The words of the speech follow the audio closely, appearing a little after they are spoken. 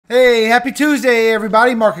Hey, happy Tuesday,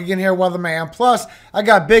 everybody. Mark again here, Weatherman. Plus, I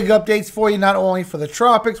got big updates for you, not only for the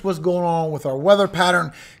tropics, what's going on with our weather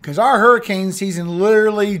pattern, because our hurricane season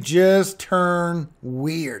literally just turned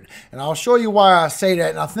weird. And I'll show you why I say that,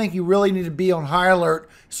 and I think you really need to be on high alert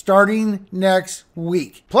starting next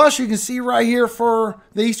week. Plus, you can see right here for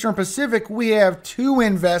the Eastern Pacific, we have two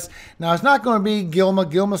invests. Now, it's not going to be Gilma.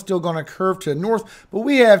 Gilma's still going to curve to the north, but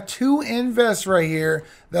we have two invests right here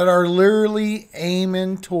that are literally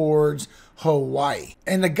aiming towards Hawaii.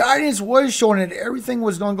 And the guidance was showing that everything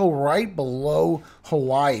was going to go right below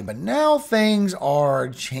Hawaii. But now things are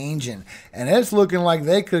changing. And it's looking like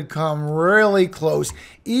they could come really close.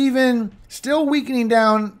 Even still weakening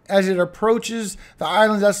down as it approaches the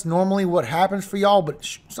islands. That's normally what happens for y'all.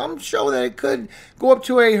 But some show that it could go up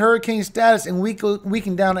to a hurricane status and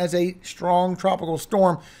weaken down as a strong tropical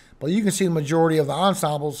storm. But you can see the majority of the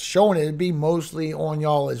ensembles showing it to be mostly on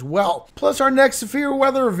y'all as well. Plus our next severe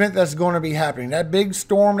weather event that's going to be happening. That big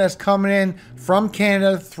storm that's coming in from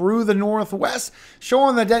Canada through the northwest,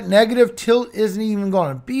 showing that that negative tilt isn't even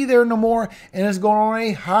going to be there no more. And it's going on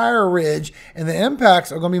a higher ridge. And the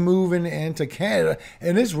impacts are going to be moving into Canada.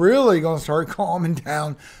 And it's really going to start calming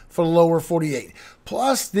down for the lower 48.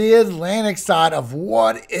 Plus the Atlantic side of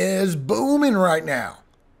what is booming right now.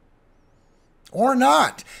 Or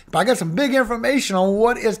not. But I got some big information on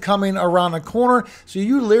what is coming around the corner. So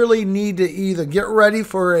you literally need to either get ready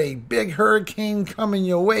for a big hurricane coming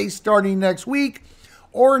your way starting next week,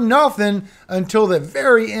 or nothing until the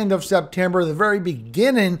very end of September, the very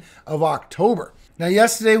beginning of October. Now,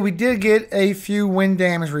 yesterday we did get a few wind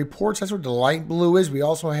damage reports. That's what the light blue is. We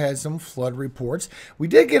also had some flood reports. We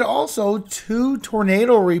did get also two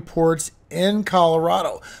tornado reports in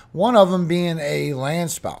Colorado, one of them being a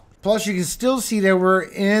landspout. Plus, you can still see that we're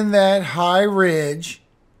in that high ridge.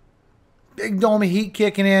 Big dome of heat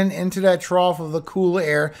kicking in into that trough of the cool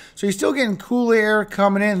air. So you're still getting cool air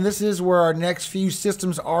coming in. This is where our next few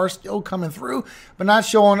systems are still coming through, but not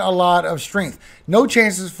showing a lot of strength. No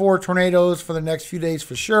chances for tornadoes for the next few days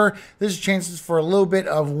for sure. There's chances for a little bit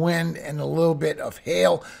of wind and a little bit of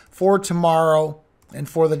hail for tomorrow and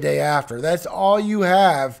for the day after. That's all you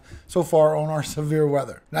have so far on our severe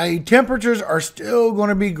weather. Now, your temperatures are still going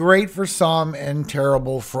to be great for some and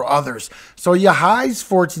terrible for others. So your highs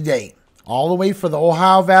for today, all the way for the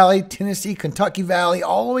Ohio Valley, Tennessee, Kentucky Valley,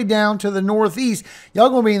 all the way down to the Northeast, y'all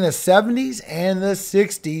going to be in the 70s and the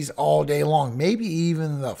 60s all day long, maybe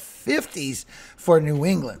even the 50s for New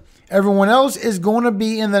England. Everyone else is going to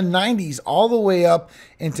be in the 90s all the way up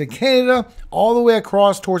into Canada, all the way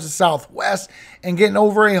across towards the southwest, and getting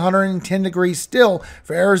over 110 degrees still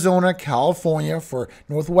for Arizona, California, for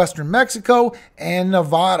northwestern Mexico, and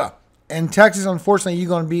Nevada. And Texas, unfortunately, you're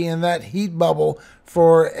going to be in that heat bubble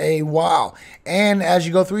for a while. And as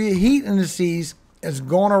you go through your heat indices, it's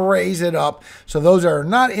going to raise it up. So those that are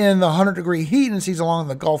not in the 100-degree heat indices along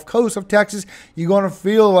the Gulf Coast of Texas, you're going to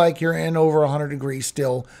feel like you're in over 100 degrees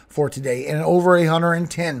still for today, and over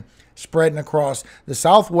 110 spreading across the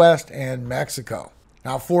southwest and Mexico.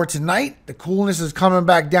 Now for tonight, the coolness is coming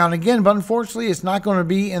back down again, but unfortunately it's not going to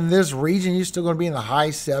be in this region. You're still going to be in the high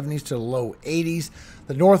 70s to the low 80s.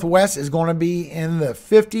 The northwest is going to be in the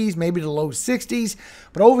 50s, maybe the low 60s.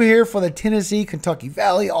 But over here for the Tennessee, Kentucky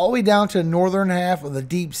Valley, all the way down to the northern half of the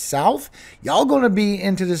deep south, y'all going to be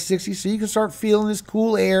into the 60s. So you can start feeling this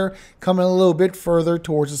cool air coming a little bit further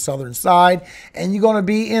towards the southern side. And you're going to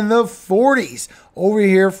be in the 40s over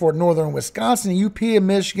here for northern Wisconsin, UP and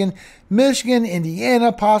Michigan,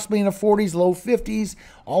 Indiana, possibly in the 40s, low 50s,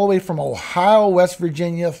 all the way from Ohio, West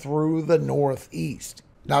Virginia through the northeast.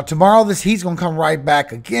 Now, tomorrow, this heat's going to come right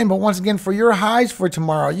back again. But once again, for your highs for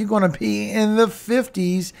tomorrow, you're going to be in the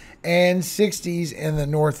 50s and 60s in the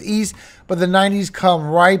northeast. But the 90s come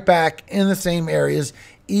right back in the same areas,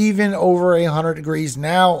 even over 100 degrees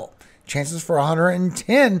now. Chances for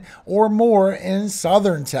 110 or more in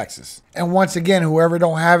southern Texas. And once again, whoever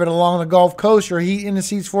don't have it along the Gulf Coast, your heat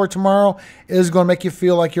indices for tomorrow is going to make you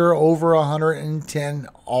feel like you're over 110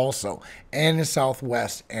 also. And in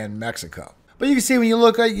southwest and Mexico. But you can see when you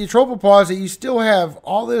look at your tropopause that you still have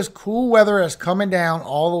all this cool weather that's coming down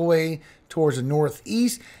all the way towards the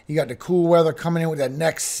northeast. You got the cool weather coming in with that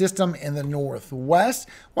next system in the northwest,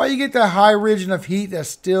 while you get that high region of heat that's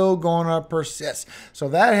still going to persist. So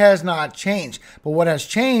that has not changed. But what has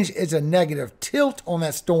changed is a negative tilt on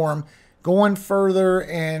that storm going further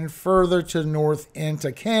and further to the north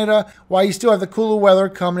into Canada, while you still have the cooler weather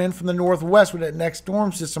coming in from the northwest with that next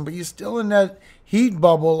storm system, but you're still in that heat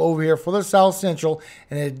bubble over here for the south central,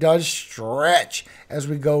 and it does stretch as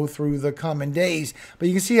we go through the coming days. But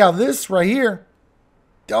you can see how this right here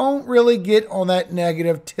don't really get on that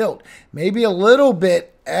negative tilt. Maybe a little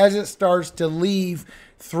bit as it starts to leave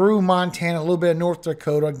through Montana, a little bit of North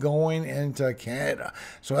Dakota, going into Canada.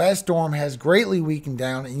 So that storm has greatly weakened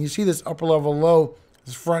down, and you see this upper level low,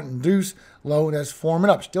 this front induced low that's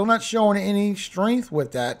forming up. Still not showing any strength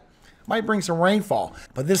with that. Might bring some rainfall.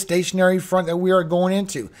 But this stationary front that we are going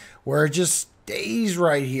into, where it just stays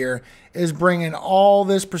right here, is bringing all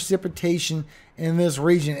this precipitation in this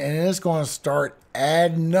region, and it's going to start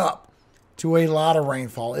adding up to a lot of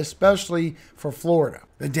rainfall, especially for Florida.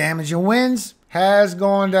 The damaging winds has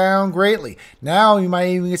gone down greatly. Now you might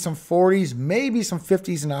even get some 40s, maybe some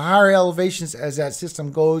 50s in the higher elevations as that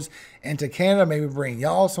system goes into Canada. Maybe bring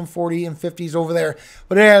y'all some 40 and 50s over there.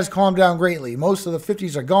 But it has calmed down greatly. Most of the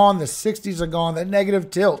 50s are gone. The 60s are gone. That negative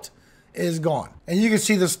tilt is gone. And you can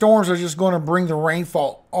see the storms are just going to bring the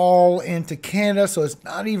rainfall all into Canada. So it's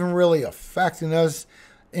not even really affecting us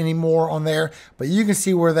anymore on there. But you can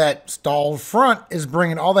see where that stalled front is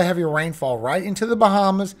bringing all the heavy rainfall right into the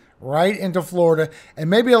Bahamas, right into Florida, and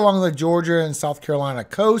maybe along the Georgia and South Carolina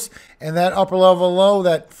coast. And that upper level low,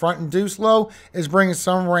 that front induced low, is bringing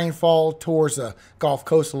some rainfall towards the Gulf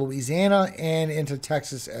Coast of Louisiana and into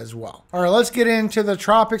Texas as well. All right, let's get into the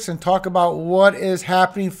tropics and talk about what is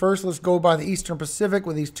happening. First, let's go by the Eastern Pacific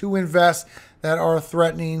with these two invests that are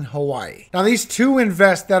threatening Hawaii. Now, these two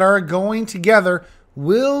invests that are going together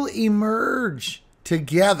will emerge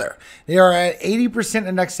together. They are at 80% in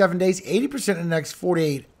the next 7 days, 80% in the next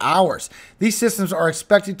 48 hours. These systems are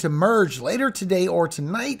expected to merge later today or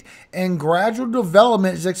tonight, and gradual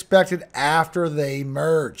development is expected after they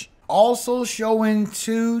merge. Also showing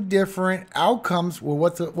two different outcomes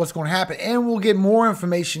with what's going to happen, and we'll get more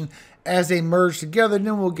information as they merge together.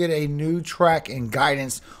 Then we'll get a new track and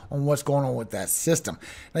guidance on what's going on with that system.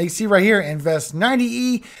 Now you see right here, Invest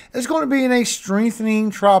 90E is going to be in a strengthening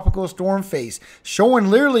tropical storm phase, showing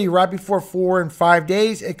literally right before 4 and 5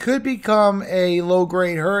 days, it could become a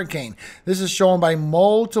low-grade hurricane. This is shown by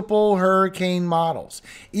multiple hurricane models,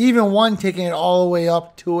 even one taking it all the way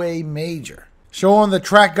up to a major. Showing the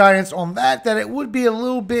track guidance on that it would be a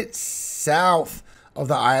little bit south of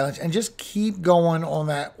the islands and just keep going on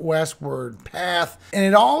that westward path. And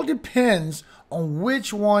it all depends on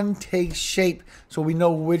which one takes shape, so we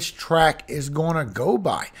know which track is going to go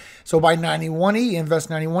by. So by 91E, Invest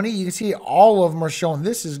 91E, you can see all of them are showing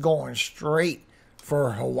this is going straight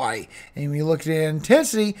for Hawaii. And when you look at the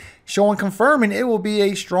intensity, confirming it will be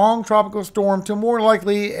a strong tropical storm to more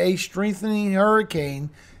likely a strengthening hurricane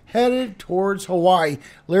headed towards Hawaii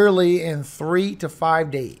literally in 3 to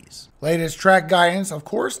 5 days. Latest track guidance, of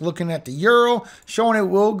course, looking at the Euro, showing it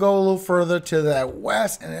will go a little further to that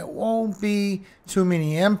west and it won't be too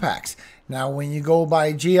many impacts. Now, when you go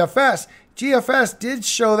by GFS, GFS did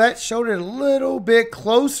showed it a little bit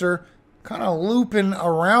closer, kind of looping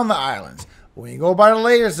around the islands. When you go by the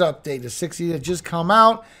latest update, the 60 that just come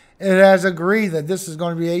out, it has agreed that this is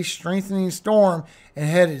going to be a strengthening storm and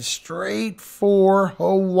headed straight for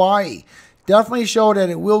Hawaii. Definitely show that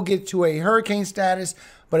it will get to a hurricane status,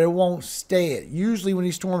 but it won't stay it. Usually when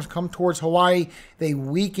these storms come towards Hawaii, they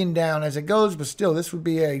weaken down as it goes, but still, this would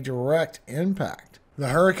be a direct impact. The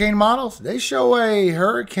hurricane models, they show a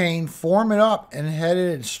hurricane forming up and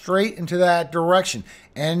headed straight into that direction.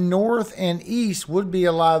 And north and east would be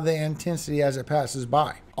a lot of the intensity as it passes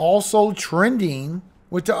by. Also trending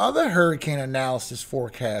with the other hurricane analysis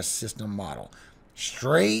forecast system model,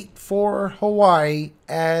 straight for Hawaii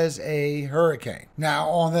as a hurricane. Now,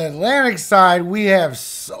 on the Atlantic side, we have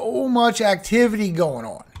so much activity going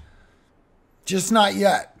on. Just not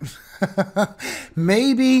yet.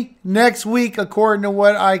 Maybe next week, according to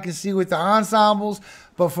what I can see with the ensembles.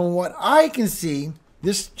 But from what I can see,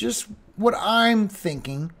 this just what I'm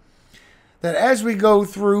thinking, that as we go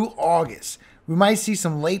through August, we might see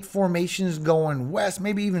some late formations going west,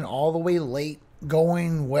 maybe even all the way late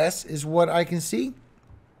going west is what I can see.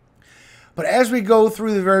 But as we go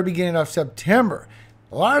through the very beginning of September,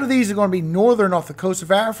 a lot of these are going to be northern off the coast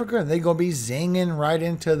of Africa, and they're going to be zinging right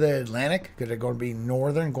into the Atlantic because they're going to be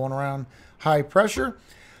northern, going around high pressure.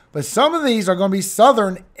 But some of these are going to be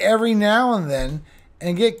southern every now and then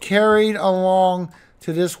and get carried along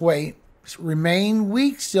to this way. Remain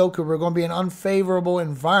weak still because we're going to be in an unfavorable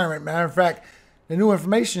environment. Matter of fact, the new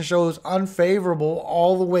information shows unfavorable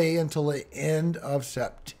all the way until the end of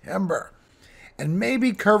September. And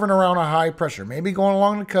maybe curving around a high pressure, maybe going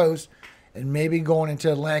along the coast, and maybe going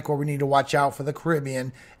into Atlantic where we need to watch out for the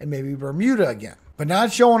Caribbean and maybe Bermuda again. But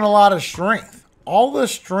not showing a lot of strength. All the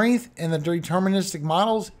strength in the deterministic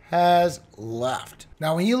models has left.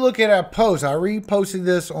 Now, when you look at our post, I reposted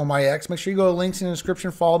this on my X. Make sure you go to links in the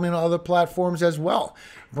description. Follow me on other platforms as well.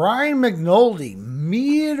 Brian McNulty,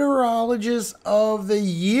 Meteorologist of the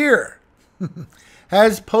Year,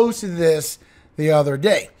 has posted this the other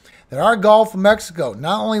day, that our Gulf of Mexico,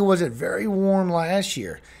 not only was it very warm last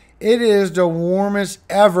year, it is the warmest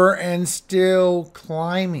ever and still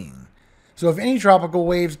climbing. So if any tropical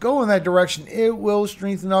waves go in that direction, it will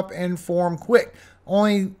strengthen up and form quick.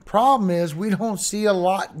 Only problem is we don't see a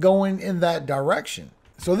lot going in that direction.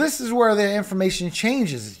 So this is where the information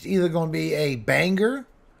changes. It's either going to be a banger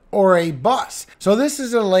or a bust. So this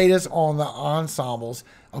is the latest on the ensembles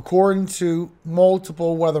according to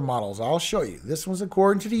multiple weather models. I'll show you. This one's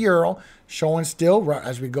according to the Euro, showing still right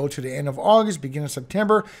as we go to the end of August, beginning of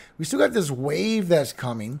September. We still got this wave that's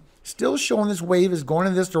coming. Still showing this wave is going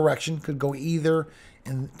in this direction. Could go either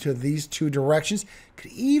into these two directions.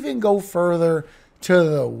 Could even go further to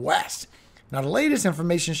the west. Now the latest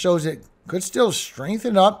information shows it could still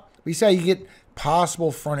strengthen up. We say you get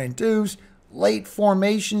possible front-induced, late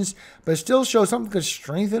formations, but it still shows something could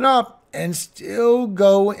strengthen up and still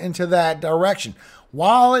go into that direction.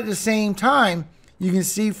 While at the same time, you can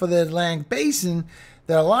see for the Atlantic Basin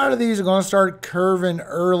that a lot of these are going to start curving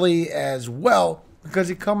early as well because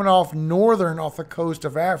they're coming off northern, off the coast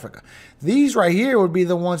of Africa. These right here would be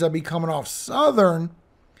the ones that be coming off southern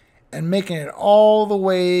and making it all the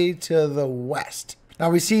way to the west. Now,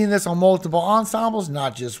 we've seen this on multiple ensembles,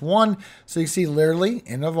 not just one. So you see literally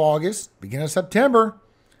end of August, beginning of September,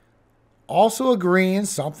 also agreeing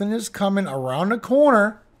something is coming around the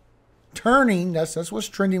corner, turning. That's what's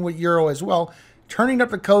trending with Euro as well. Turning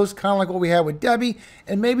up the coast, kind of like what we had with Debbie,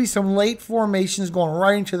 and maybe some late formations going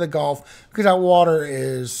right into the Gulf because that water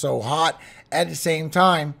is so hot. At the same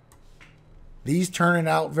time, these turning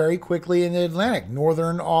out very quickly in the Atlantic,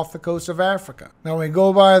 northern off the coast of Africa. Now, when we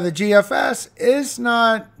go by the GFS, it's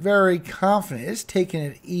not very confident. It's taking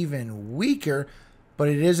it even weaker, but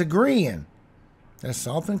it is agreeing that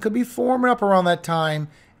something could be forming up around that time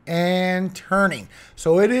and turning.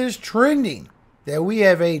 So it is trending that we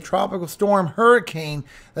have a tropical storm hurricane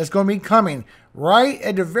that's going to be coming right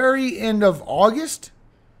at the very end of August,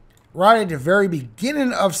 right at the very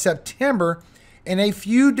beginning of September, and a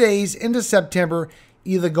few days into September,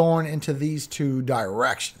 either going into these two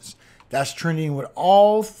directions. That's trending with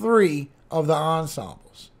all three of the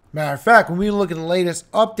ensembles. Matter of fact, when we look at the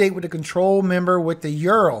latest update with the control member with the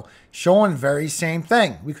Euro, showing very same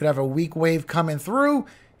thing. We could have a weak wave coming through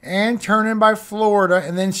and turning by Florida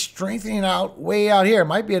and then strengthening out way out here.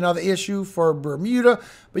 Might be another issue for Bermuda,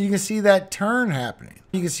 but you can see that turn happening.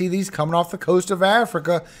 You can see these coming off the coast of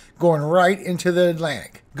Africa, going right into the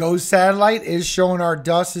Atlantic. GOES satellite is showing our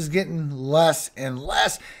dust is getting less and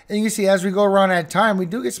less. And you can see as we go around that time, we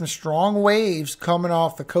do get some strong waves coming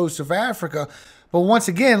off the coast of Africa. But once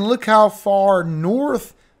again, look how far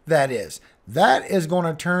north that is. That is going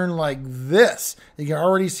to turn like this. You can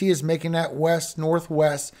already see it's making that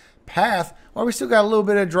west-northwest path, while we still got a little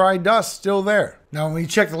bit of dry dust still there. Now, when we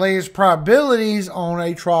check the latest probabilities on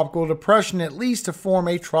a tropical depression, at least to form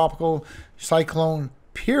a tropical cyclone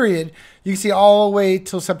period, you can see all the way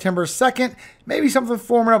till September 2nd, maybe something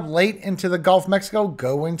forming up late into the Gulf of Mexico,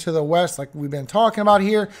 go into the west like we've been talking about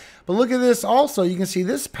here. But look at this also. You can see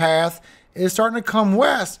this path is starting to come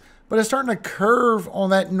west, but it's starting to curve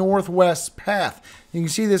on that northwest path. You can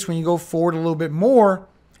see this when you go forward a little bit more.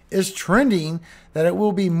 It's trending that it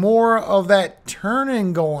will be more of that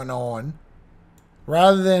turning going on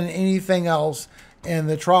rather than anything else in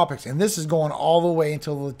the tropics. And this is going all the way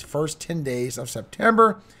until the first 10 days of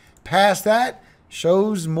September. Past that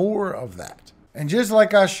shows more of that. And just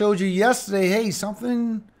like I showed you yesterday, hey,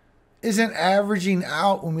 something isn't averaging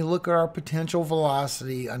out when we look at our potential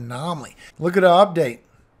velocity anomaly. Look at the update.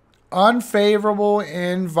 Unfavorable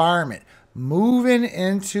environment moving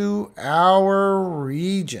into our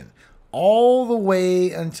region all the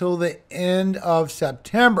way until the end of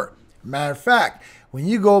September. Matter of fact, when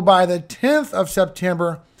you go by the 10th of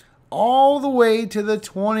September all the way to the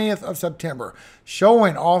 20th of September,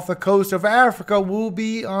 showing off the coast of Africa will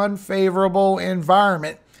be unfavorable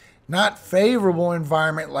environment, not favorable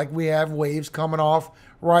environment like we have waves coming off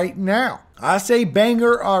right now. I say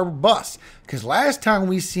banger or bust, because last time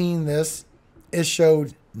we seen this, it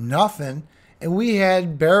showed nothing, and we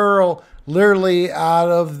had barrel literally out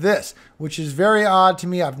of this, which is very odd to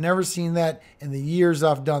me. I've never seen that in the years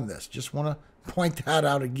I've done this. Just want to point that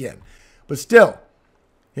out again. But still,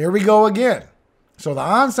 here we go again. So the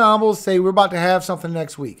ensembles say we're about to have something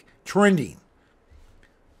next week. Trending.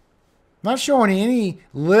 Not showing any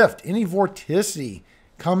lift, any vorticity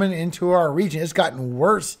coming into our region. It's gotten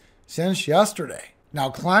worse since yesterday. Now,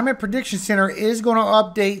 Climate Prediction Center is going to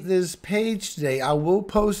update this page today. I will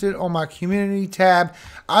post it on my community tab.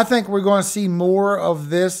 I think we're going to see more of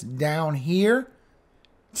this down here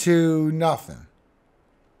to nothing.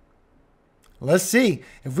 Let's see.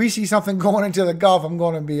 If we see something going into the Gulf, I'm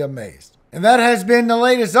going to be amazed. And that has been the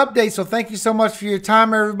latest update. So thank you so much for your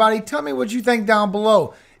time, everybody. Tell me what you think down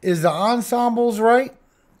below. Is the ensembles right?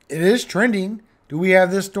 It is trending. Do we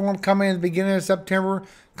have this storm coming in the beginning of September,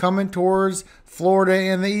 coming towards Florida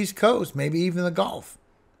and the East Coast, maybe even the Gulf?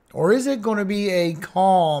 Or is it going to be a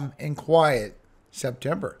calm and quiet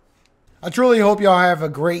September? I truly hope y'all have a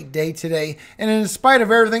great day today. And in spite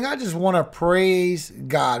of everything, I just want to praise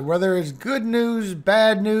God. Whether it's good news,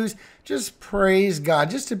 bad news, just praise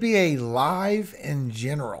God. Just to be alive in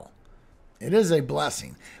general. It is a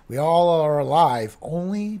blessing. We all are alive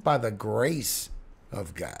only by the grace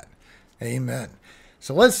of God. Amen.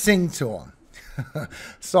 So let's sing to him.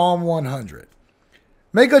 Psalm 100.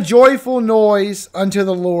 Make a joyful noise unto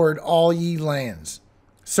the Lord, all ye lands.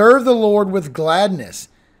 Serve the Lord with gladness.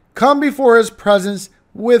 Come before his presence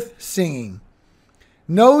with singing.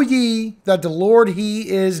 Know ye that the Lord, he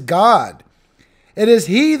is God. It is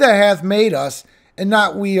he that hath made us, and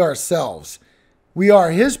not we ourselves. We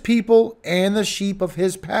are his people and the sheep of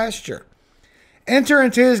his pasture. Enter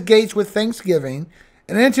into his gates with thanksgiving,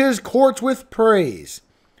 and into his courts with praise.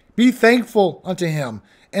 Be thankful unto him,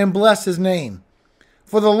 and bless his name.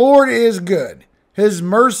 For the Lord is good. His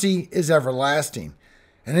mercy is everlasting,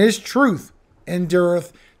 and his truth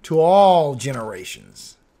endureth to all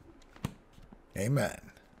generations. Amen.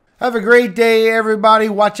 Have a great day, everybody.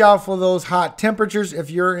 Watch out for those hot temperatures. If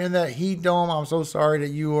you're in that heat dome, I'm so sorry that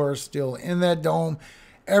you are still in that dome.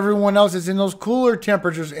 Everyone else is in those cooler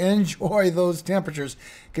temperatures. Enjoy those temperatures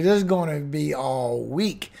because it's going to be all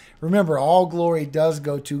week. Remember, all glory does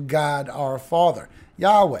go to God, our Father,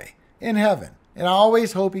 Yahweh, in heaven. And I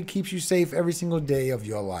always hope he keeps you safe every single day of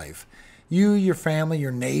your life. You, your family,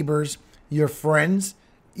 your neighbors, your friends,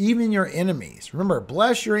 even your enemies. Remember,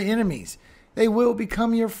 bless your enemies. They will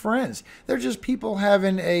become your friends. They're just people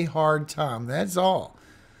having a hard time. That's all.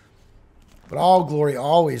 But all glory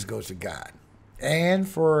always goes to God. And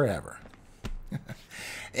forever.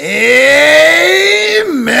 Amen.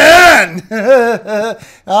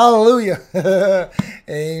 Hallelujah.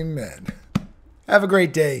 Amen. Have a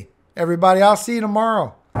great day, everybody. I'll see you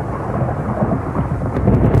tomorrow.